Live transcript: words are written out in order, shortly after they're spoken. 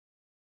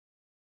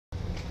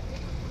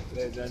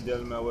Ladies and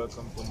gentlemen,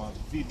 welcome to my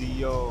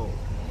video.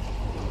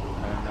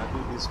 And I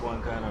do this one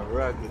kind of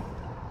rugged.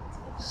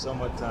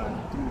 Summertime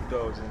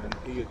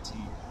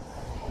 2018.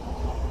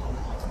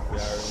 We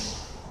are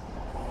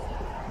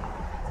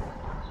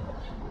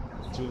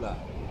in July.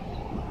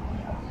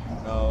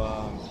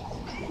 Now,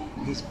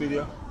 this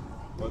video,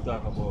 we'll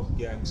talk about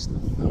gangster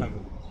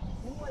family.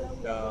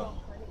 Now,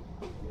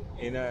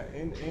 in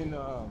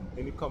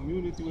the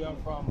community where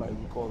I'm from, like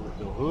we call it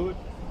the hood.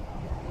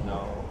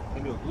 Now,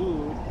 in the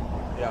hood,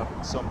 they have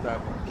some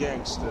type of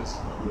gangsters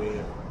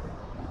where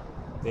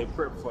they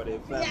prep for their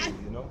family,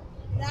 you know.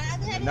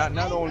 And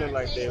not only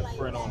like their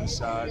friend on the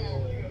side,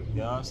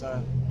 you know what I'm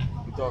saying?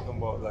 We're talking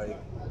about like,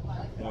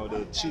 you know,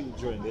 their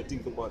children. They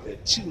think about their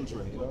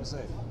children, you know what I'm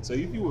saying? So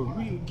if you a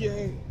real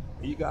gang,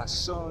 you got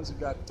sons, you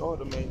got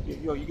daughter, man,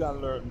 you gotta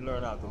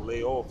learn how to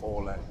lay off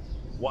all that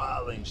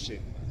wild and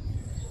shit.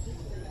 You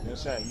know what I'm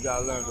saying? You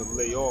gotta learn to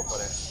lay off of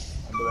that.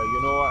 And be like,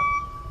 you know what?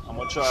 I'm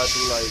gonna try to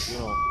like, you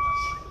know,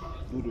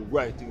 do the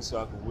right thing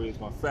so I can raise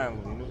my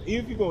family. You know,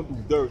 even if you're gonna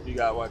do dirt, you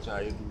gotta watch how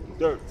you do the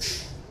dirt.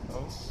 You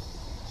know?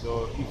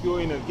 So if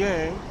you're in a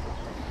gang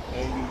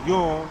and you're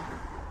young,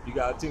 you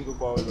gotta think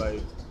about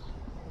like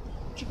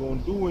what you're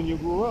gonna do when you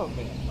grow up,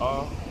 man.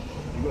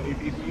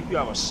 If you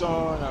have a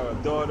son or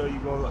a daughter, you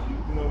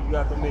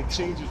have to make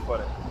changes for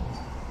that.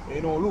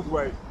 It don't look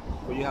right,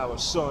 but you have a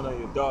son or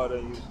your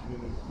daughter,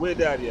 where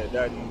daddy at?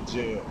 Daddy in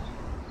jail.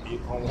 You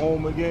come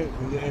home again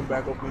and you end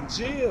back up in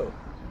jail.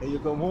 And you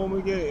come home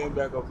again and end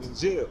back up in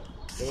jail.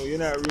 You know, you're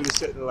not really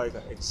setting like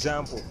an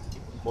example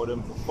for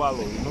them to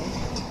follow, you know?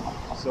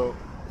 So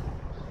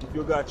if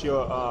you got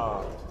your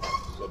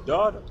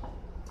daughter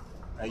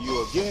and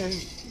you again,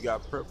 you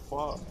got prep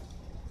for her.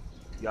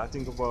 You gotta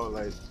think about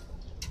like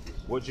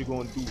what you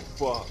gonna do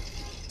for her,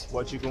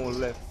 what you gonna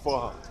let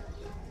for her,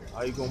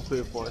 how you gonna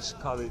pay for her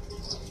college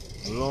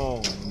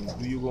loan,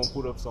 do you gonna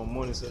put up some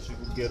money so she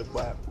can get a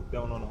buy, put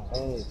down on a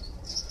home?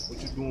 What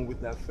you doing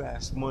with that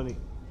fast money?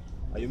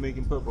 Are you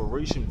making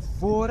preparation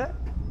for that?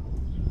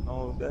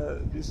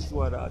 This is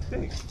what I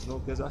think, you know,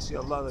 because I see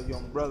a lot of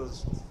young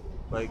brothers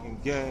like in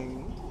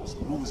gang just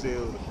lose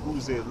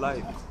their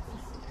life.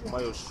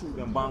 Somebody shoot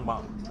them bang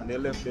bang, and they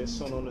left their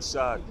son on the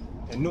side,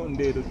 and nothing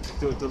there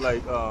to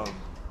like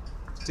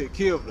take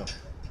care of them.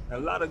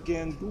 And a lot of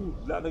gang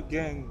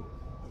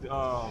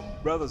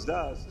brothers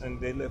dies, and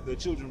they left their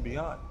children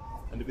behind,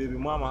 and the baby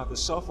mama have to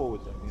suffer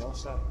with them. You know what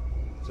I'm saying?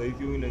 So if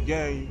you're in a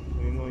gang,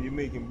 you know you're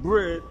making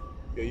bread,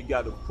 you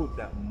got to put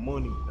that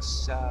money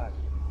aside.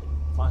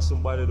 Find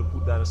somebody to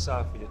put that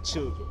aside for your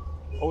children.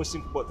 Always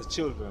think about the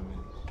children, man.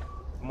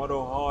 No matter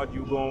how hard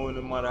you going,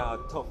 no matter how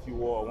tough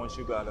you are, once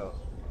you got a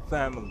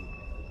family,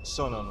 a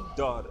son and a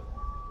daughter,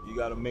 you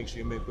got to make sure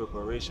you make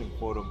preparation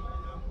for them.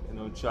 You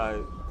know, try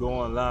go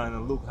online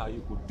and look how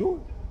you could do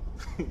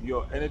it.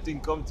 Anything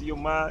come to your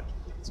mind,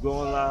 just go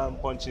online,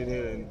 punch it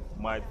in, and you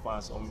might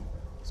find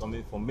some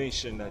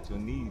information that you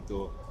need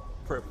to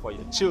prep for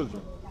your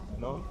children.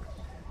 You know,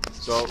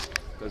 so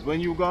because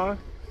when you gone,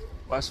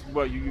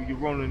 you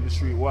running in the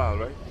street wild,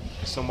 right?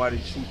 And somebody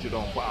shoot you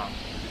down, wow.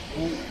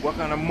 What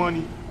kind of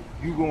money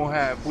you gonna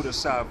have put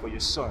aside for your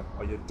son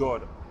or your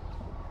daughter?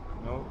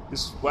 You know,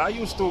 this is where I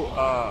used to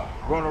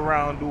run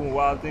around doing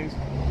wild things.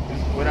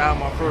 When I had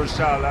my first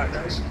child, that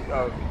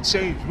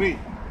changed me.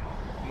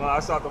 You know, I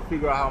started to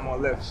figure out how my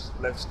left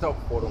stuff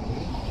for them.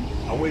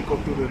 I wake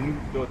up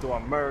to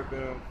America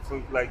and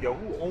feel like, yo,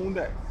 who own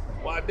that?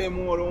 Why them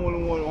more the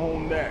only one who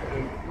own that?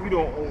 And we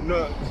don't own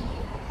nothing.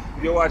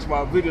 If you watch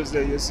my videos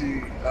there, you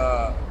see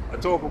I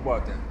talk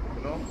about that,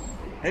 you know?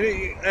 And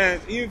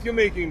even if you're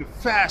making the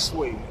fast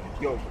way,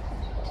 yo,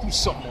 do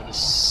something on the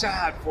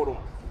side for them.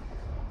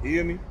 You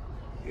hear me?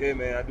 Yeah,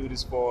 man, I do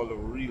this for all the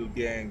real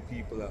gang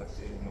people out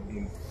there, you know,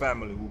 in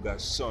family who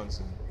got sons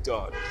and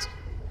daughters.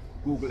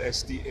 Google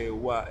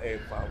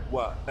STAYFIY,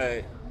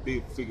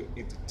 Big Figure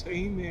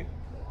Entertainment.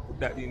 Put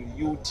that in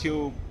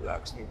YouTube.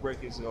 Blacksmith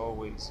Records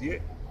always, yeah.